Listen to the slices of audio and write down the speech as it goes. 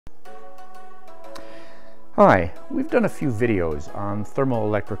Hi, we've done a few videos on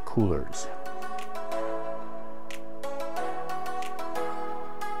thermoelectric coolers.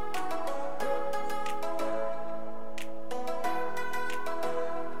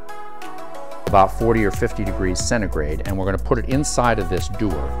 About 40 or 50 degrees centigrade, and we're going to put it inside of this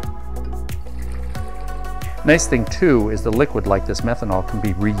door. Nice thing too is the liquid like this methanol can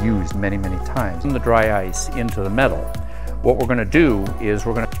be reused many times. From the dry ice into the metal, what we're going to do is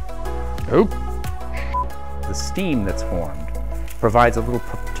we're going to the steam that's formed provides a little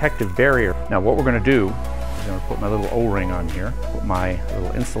protective barrier. Now what we're going to do is I'm going to put my little O-ring on here, put my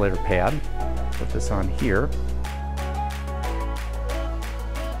little insulator pad, put this on here.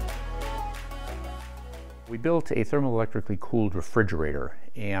 We built a thermoelectrically cooled refrigerator,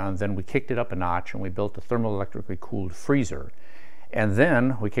 and then we kicked it up a notch and we built a thermoelectrically cooled freezer. And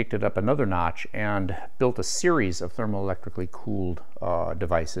then we kicked it up another notch and built a series of thermoelectrically cooled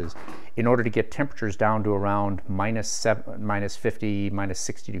devices in order to get temperatures down to around minus 50, minus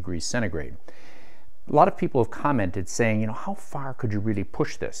 60 degrees centigrade. A lot of people have commented saying, how far could you really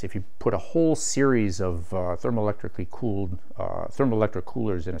push this? If you put a whole series of thermoelectrically cooled thermoelectric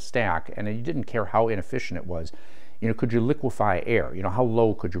coolers in a stack and you didn't care how inefficient it was, could you liquefy air? How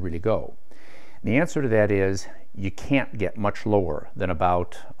low could you really go? The answer to that is you can't get much lower than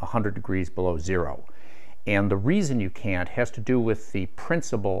about 100 degrees below zero. And the reason you can't has to do with the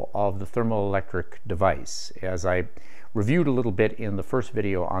principle of the thermoelectric device. As I reviewed a little bit in the first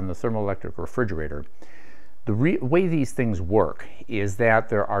video on the thermoelectric refrigerator, the way these things work is that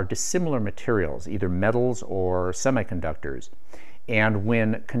there are dissimilar materials, either metals or semiconductors, and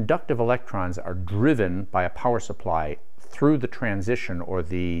when conductive electrons are driven by a power supply through the transition or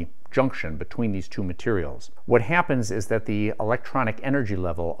the junction between these two materials, what happens is that the electronic energy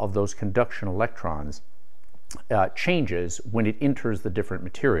level of those conduction electrons changes when it enters the different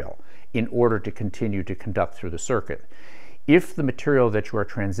material in order to continue to conduct through the circuit. If the material that you are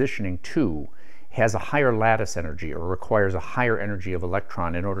transitioning to has a higher lattice energy or requires a higher energy of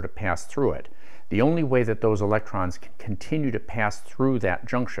electron in order to pass through it, the only way that those electrons can continue to pass through that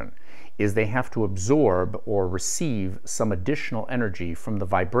junction is they have to absorb or receive some additional energy from the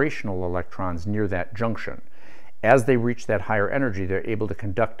vibrational electrons near that junction. As they reach that higher energy, they're able to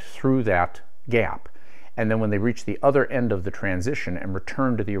conduct through that gap. And then when they reach the other end of the transition and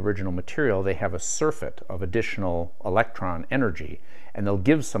return to the original material, they have a surfeit of additional electron energy, and they'll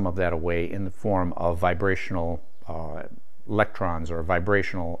give some of that away in the form of vibrational electrons or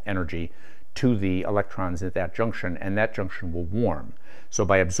vibrational energy to the electrons at that junction, and that junction will warm. So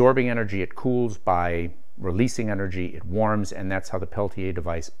by absorbing energy, it cools. By releasing energy, it warms, and that's how the Peltier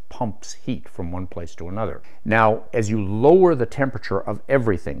device pumps heat from one place to another. Now, as you lower the temperature of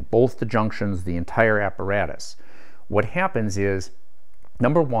everything, both the junctions, the entire apparatus, what happens is,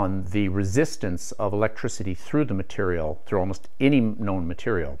 number one, the resistance of electricity through the material, through almost any known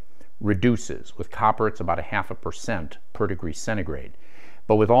material, reduces. With copper, it's about 0.5% per degree centigrade.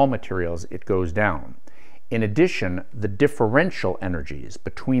 But with all materials, it goes down. In addition, the differential energies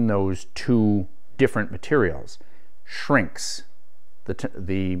between those two different materials shrinks.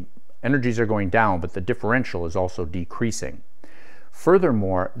 The energies are going down, but the differential is also decreasing.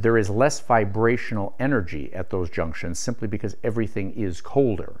 Furthermore, there is less vibrational energy at those junctions simply because everything is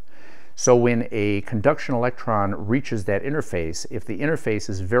colder. So when a conduction electron reaches that interface, if the interface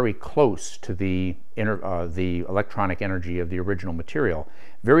is very close to the electronic energy of the original material,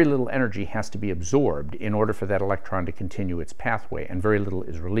 very little energy has to be absorbed in order for that electron to continue its pathway, and very little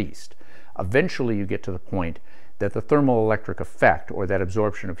is released. Eventually you get to the point that the thermoelectric effect, or that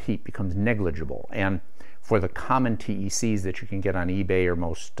absorption of heat, becomes negligible. And for the common TECs that you can get on eBay or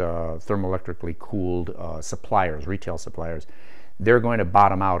most thermoelectrically cooled suppliers, retail suppliers, they're going to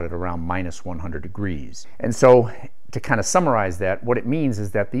bottom out at around minus 100 degrees. And so to kind of summarize that, what it means is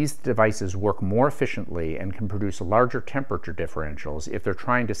that these devices work more efficiently and can produce larger temperature differentials if they're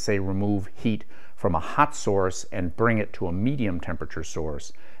trying to, say, remove heat from a hot source and bring it to a medium temperature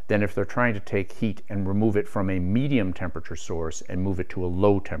source than if they're trying to take heat and remove it from a medium temperature source and move it to a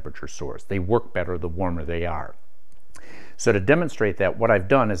low temperature source. They work better the warmer they are. So to demonstrate that, what I've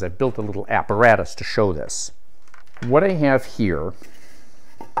done is I've built a little apparatus to show this. What I have here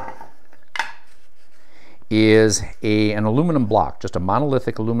is an aluminum block, just a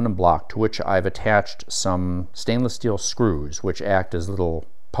monolithic aluminum block, to which I've attached some stainless steel screws which act as little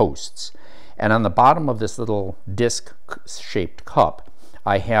posts. And on the bottom of this little disc-shaped cup,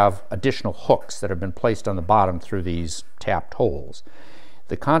 I have additional hooks that have been placed on the bottom through these tapped holes.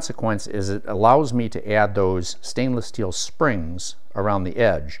 The consequence is it allows me to add those stainless steel springs around the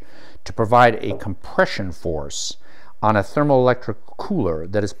edge to provide a compression force on a thermoelectric cooler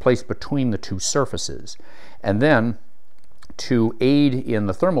that is placed between the two surfaces. And then to aid in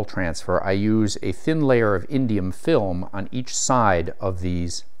the thermal transfer, I use a thin layer of indium film on each side of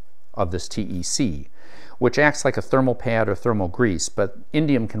this TEC, which acts like a thermal pad or thermal grease, but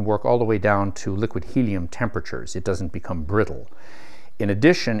indium can work all the way down to liquid helium temperatures. It doesn't become brittle. In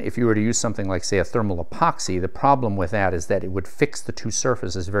addition, if you were to use something like, say, a thermal epoxy, the problem with that is that it would fix the two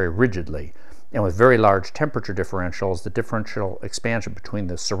surfaces very rigidly. And with very large temperature differentials, the differential expansion between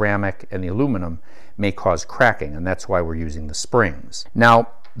the ceramic and the aluminum may cause cracking, and that's why we're using the springs. Now,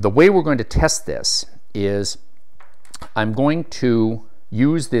 the way we're going to test this is I'm going to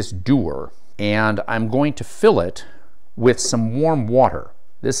use this dewar, and I'm going to fill it with some warm water.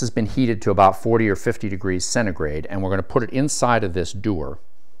 This has been heated to about 40 or 50 degrees centigrade, and we're going to put it inside of this dewar.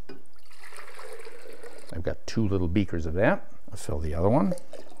 I've got 2 little beakers of that. I'll fill the other one.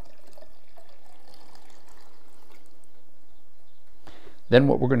 Then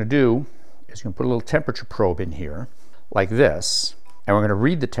what we're going to do is we're going to put a little temperature probe in here, like this, and we're going to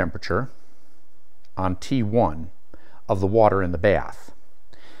read the temperature on T1 of the water in the bath.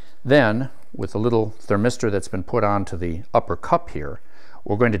 Then, with a little thermistor that's been put onto the upper cup here,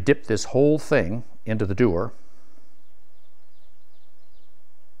 we're going to dip this whole thing into the dewar.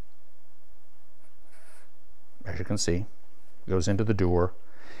 As you can see, it goes into the dewar,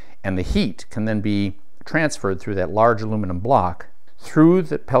 and the heat can then be transferred through that large aluminum block through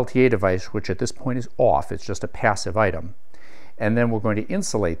the Peltier device, which at this point is off. It's just a passive item. And then we're going to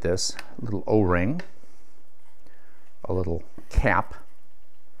insulate this little O-ring, a little cap,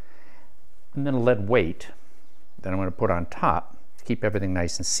 and then a lead weight that I'm going to put on top to keep everything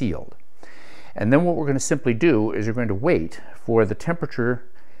nice and sealed. And then what we're going to simply do is we're going to wait for the temperature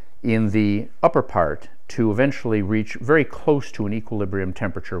in the upper part to eventually reach very close to an equilibrium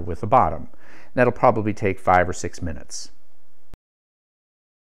temperature with the bottom. That'll probably take 5 or 6 minutes.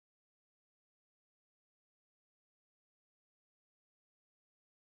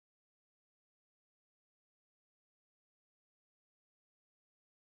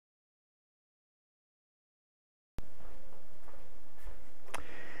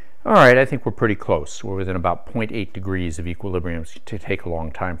 All right, I think we're pretty close. We're within about 0.8 degrees of equilibrium. It's going to take a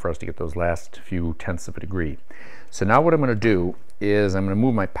long time for us to get those last few tenths of a degree. So now what I'm going to do is I'm going to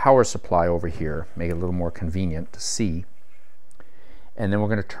move my power supply over here, make it a little more convenient to see. And then we're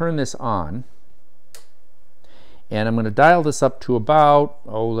going to turn this on. And I'm going to dial this up to about,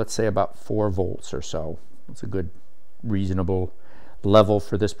 let's say about 4 volts or so. It's a good, reasonable level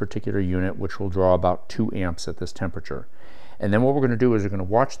for this particular unit, which will draw about 2 amps at this temperature. And then what we're going to do is we're going to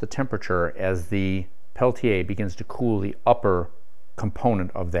watch the temperature as the Peltier begins to cool the upper component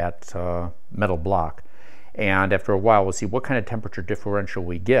of that metal block. And after a while, we'll see what kind of temperature differential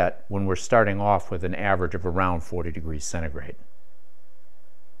we get when we're starting off with an average of around 40 degrees centigrade.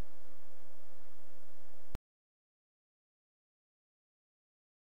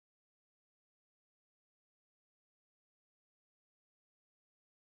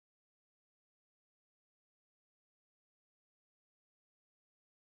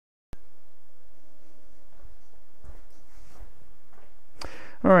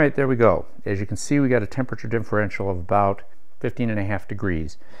 All right, there we go. As you can see, we got a temperature differential of about 15.5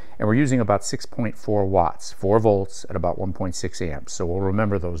 degrees, and we're using about 6.4 watts, 4 volts at about 1.6 amps. So we'll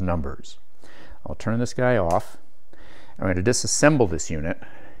remember those numbers. I'll turn this guy off. I'm going to disassemble this unit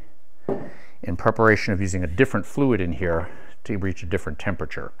in preparation of using a different fluid in here to reach a different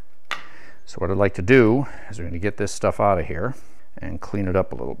temperature. So what I'd like to do is we're going to get this stuff out of here and clean it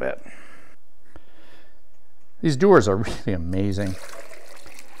up a little bit. These dewars are really amazing.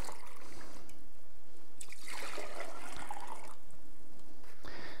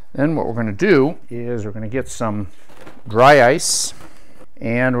 Then what we're going to do is we're going to get some dry ice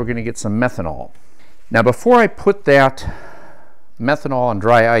and we're going to get some methanol. Now before I put that methanol and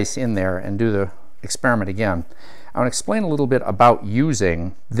dry ice in there and do the experiment again, I want to explain a little bit about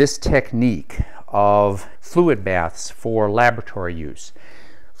using this technique of fluid baths for laboratory use.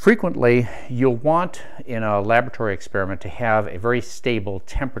 Frequently, you'll want in a laboratory experiment to have a very stable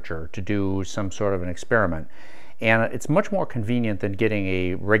temperature to do some sort of an experiment. And it's much more convenient than getting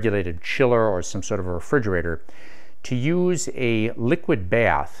a regulated chiller or some sort of a refrigerator to use a liquid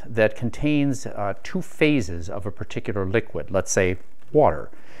bath that contains 2 phases of a particular liquid, let's say water.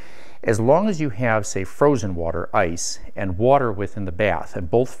 As long as you have, say, frozen water, ice, and water within the bath,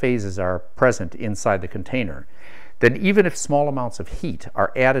 and both phases are present inside the container, then even if small amounts of heat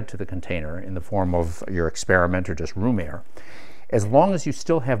are added to the container in the form of your experiment or just room air, as long as you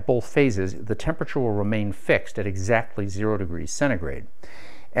still have both phases, the temperature will remain fixed at exactly 0 degrees centigrade.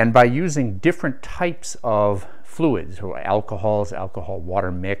 And by using different types of fluids, or alcohols, alcohol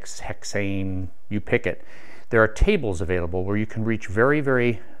water mix, hexane, you pick it, there are tables available where you can reach very,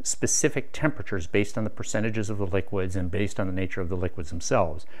 very specific temperatures based on the percentages of the liquids and based on the nature of the liquids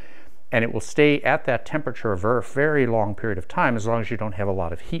themselves. And it will stay at that temperature for a very long period of time as long as you don't have a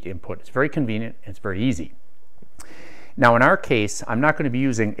lot of heat input. It's very convenient, it's very easy. Now in our case, I'm not going to be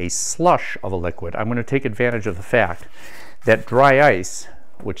using a slush of a liquid. I'm going to take advantage of the fact that dry ice,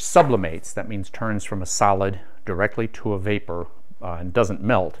 which sublimates, that means turns from a solid directly to a vapor and doesn't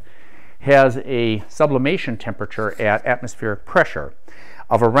melt, has a sublimation temperature at atmospheric pressure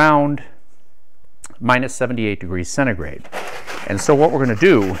of around minus 78 degrees centigrade. And so what we're going to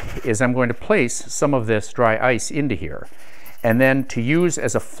do is I'm going to place some of this dry ice into here, and then to use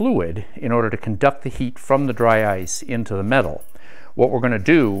as a fluid in order to conduct the heat from the dry ice into the metal. What we're going to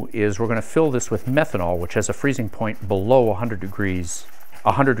do is we're going to fill this with methanol, which has a freezing point below 100 degrees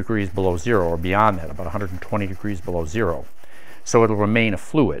below zero, or beyond that, about 120 degrees below zero. So it'll remain a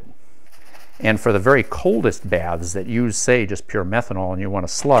fluid. And for the very coldest baths that use, say, just pure methanol and you want a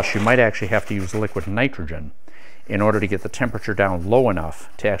slush, you might actually have to use liquid nitrogen in order to get the temperature down low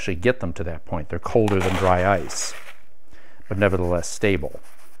enough to actually get them to that point. They're colder than dry ice, but nevertheless stable.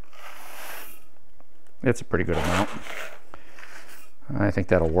 It's a pretty good amount. I think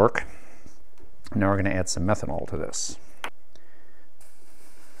that'll work. Now we're going to add some methanol to this.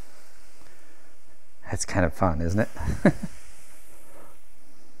 That's kind of fun, isn't it?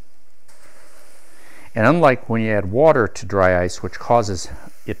 And unlike when you add water to dry ice, which causes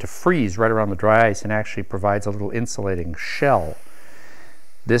it to freeze right around the dry ice and actually provides a little insulating shell,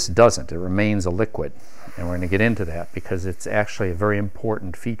 this doesn't. It remains a liquid. And we're going to get into that because it's actually a very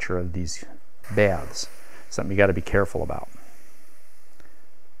important feature of these baths. Something you got to be careful about.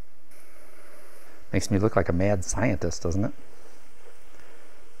 Makes me look like a mad scientist, doesn't it?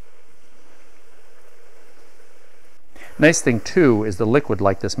 Nice thing too is the liquid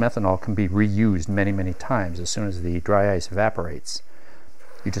like this methanol can be reused many, many times. As soon as the dry ice evaporates,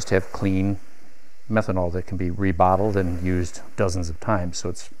 you just have clean methanol that can be rebottled and used dozens of times, so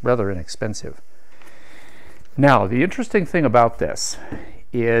it's rather inexpensive. Now, the interesting thing about this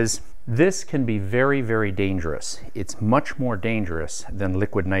is this can be very, very dangerous. It's much more dangerous than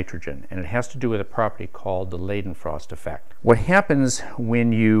liquid nitrogen, and it has to do with a property called the Leidenfrost effect. What happens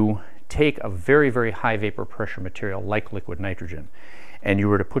when you take a very, very high vapor pressure material like liquid nitrogen and you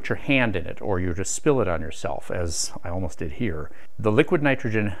were to put your hand in it or you were to spill it on yourself, as I almost did here, the liquid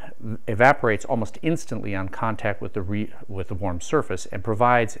nitrogen evaporates almost instantly on contact with the warm surface and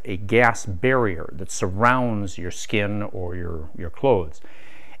provides a gas barrier that surrounds your skin or your clothes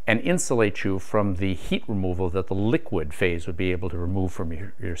and insulates you from the heat removal that the liquid phase would be able to remove from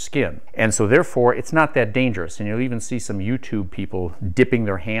your skin. And so therefore it's not that dangerous, and you'll even see some YouTube people dipping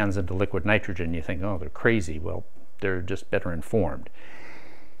their hands into liquid nitrogen. You think, oh, they're crazy. Well, they're just better informed.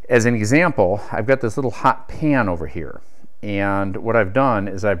 As an example, I've got this little hot pan over here, and what I've done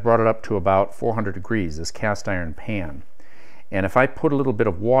is I've brought it up to about 400 degrees, this cast iron pan. And if I put a little bit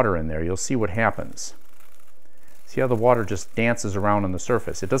of water in there, you'll see what happens. See how the water just dances around on the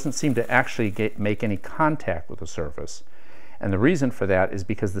surface? It doesn't seem to actually make any contact with the surface. And the reason for that is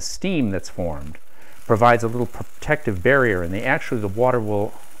because the steam that's formed provides a little protective barrier, and the water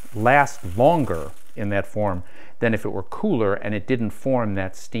will last longer in that form than if it were cooler and it didn't form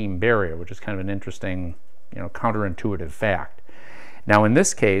that steam barrier, which is kind of an interesting, counterintuitive fact. Now in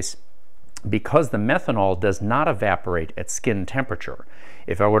this case, because the methanol does not evaporate at skin temperature,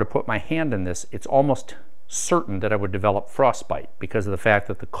 if I were to put my hand in this, it's almost certain that I would develop frostbite because of the fact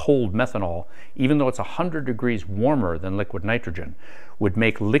that the cold methanol, even though it's 100 degrees warmer than liquid nitrogen, would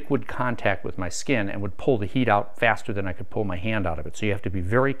make liquid contact with my skin and would pull the heat out faster than I could pull my hand out of it. So you have to be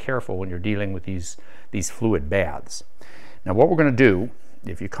very careful when you're dealing with these fluid baths. Now what we're going to do,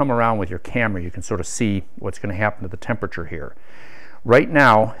 if you come around with your camera, you can sort of see what's going to happen to the temperature here. Right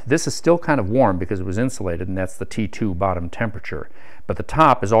now, this is still kind of warm because it was insulated, and that's the T2 bottom temperature. But the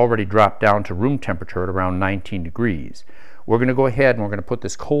top is already dropped down to room temperature at around 19 degrees. We're going to go ahead and we're going to put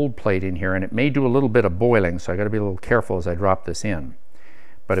this cold plate in here, and it may do a little bit of boiling, so I got to be a little careful as I drop this in.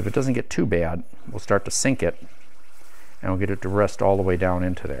 But if it doesn't get too bad, we'll start to sink it, and we'll get it to rest all the way down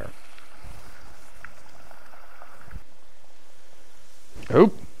into there.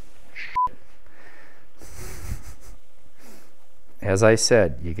 Oop! As I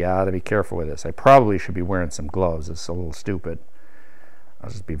said, you got to be careful with this. I probably should be wearing some gloves. It's a little stupid. I'll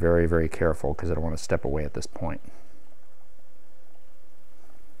just be very, very careful because I don't want to step away at this point.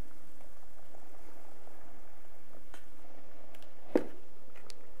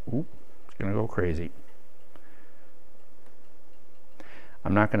 Ooh, it's going to go crazy.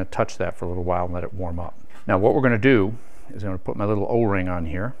 I'm not going to touch that for a little while and let it warm up. Now what we're going to do is I'm going to put my little O-ring on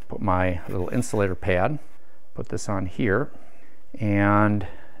here, put my little insulator pad, put this on here, and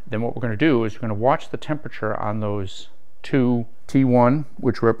then what we're going to do is we're going to watch the temperature on those two, T1,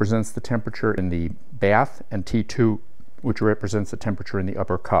 which represents the temperature in the bath, and T2, which represents the temperature in the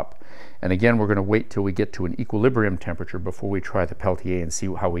upper cup. And again, we're going to wait till we get to an equilibrium temperature before we try the Peltier and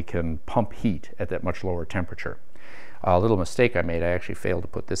see how we can pump heat at that much lower temperature. A little mistake I made, I actually failed to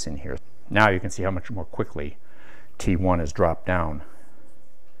put this in here. Now you can see how much more quickly T1 has dropped down.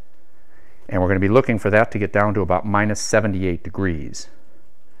 And we're going to be looking for that to get down to about minus 78 degrees.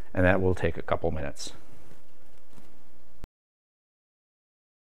 And that will take a couple minutes.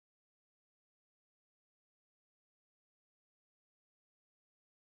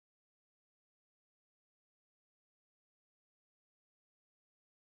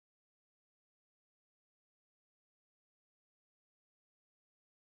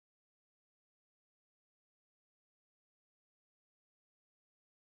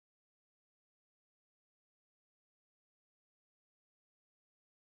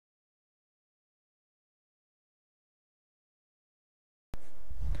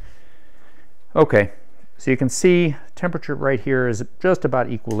 Okay, so you can see temperature right here is just about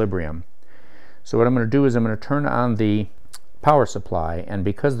equilibrium. So what I'm going to do is I'm going to turn on the power supply, and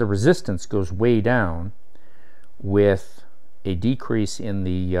because the resistance goes way down with a decrease in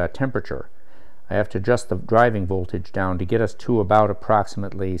the temperature, I have to adjust the driving voltage down to get us to about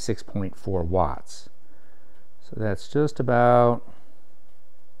approximately 6.4 watts. So that's just about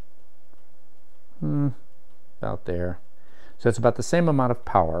there. So it's about the same amount of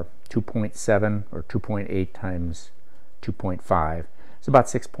power, 2.7 or 2.8 times 2.5. It's about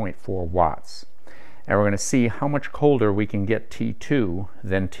 6.4 watts. And we're going to see how much colder we can get T2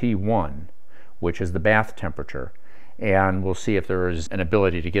 than T1, which is the bath temperature. And we'll see if there is an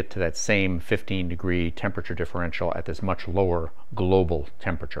ability to get to that same 15-degree temperature differential at this much lower global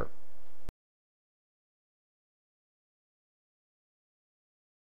temperature.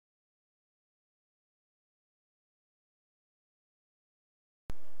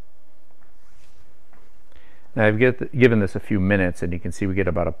 Now I've given this a few minutes, and you can see we get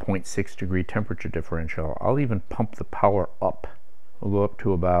about a 0.6 degree temperature differential. I'll even pump the power up. We'll go up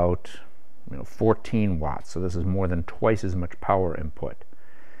to about 14 watts, so this is more than twice as much power input.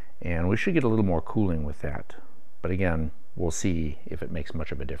 And we should get a little more cooling with that. But again, we'll see if it makes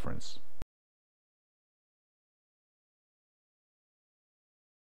much of a difference.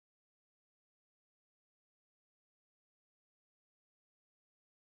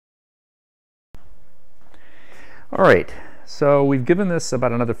 All right, so we've given this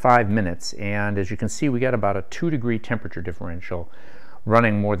about another 5 minutes, and as you can see, we got about a 2-degree temperature differential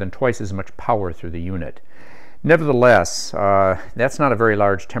running more than twice as much power through the unit. Nevertheless, that's not a very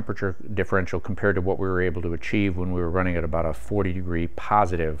large temperature differential compared to what we were able to achieve when we were running at about a 40-degree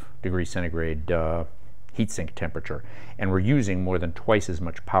positive degree centigrade heatsink temperature, and we're using more than twice as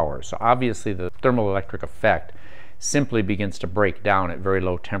much power. So obviously the thermoelectric effect simply begins to break down at very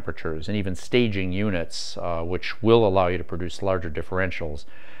low temperatures, and even staging units, which will allow you to produce larger differentials,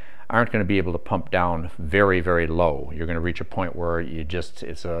 aren't going to be able to pump down very, very low. You're going to reach a point where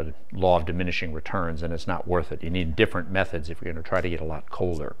it's a law of diminishing returns, and it's not worth it. You need different methods if you're going to try to get a lot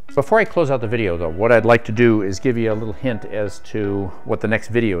colder. Before I close out the video though, what I'd like to do is give you a little hint as to what the next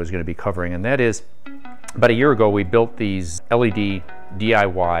video is going to be covering, and that is, about a year ago we built these LED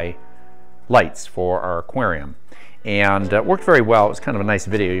DIY lights for our aquarium. And it worked very well. It was kind of a nice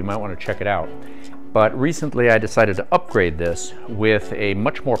video. You might want to check it out. But recently I decided to upgrade this with a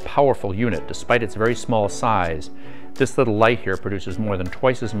much more powerful unit. Despite its very small size, this little light here produces more than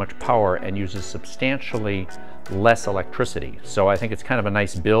twice as much power and uses substantially less electricity. So I think it's kind of a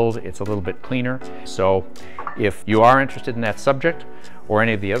nice build. It's a little bit cleaner. So if you are interested in that subject or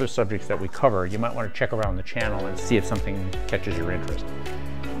any of the other subjects that we cover, you might want to check around the channel and see if something catches your interest.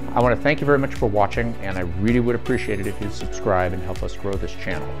 I want to thank you very much for watching, and I really would appreciate it if you'd subscribe and help us grow this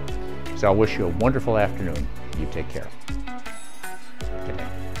channel. So I'll wish you a wonderful afternoon. You take care.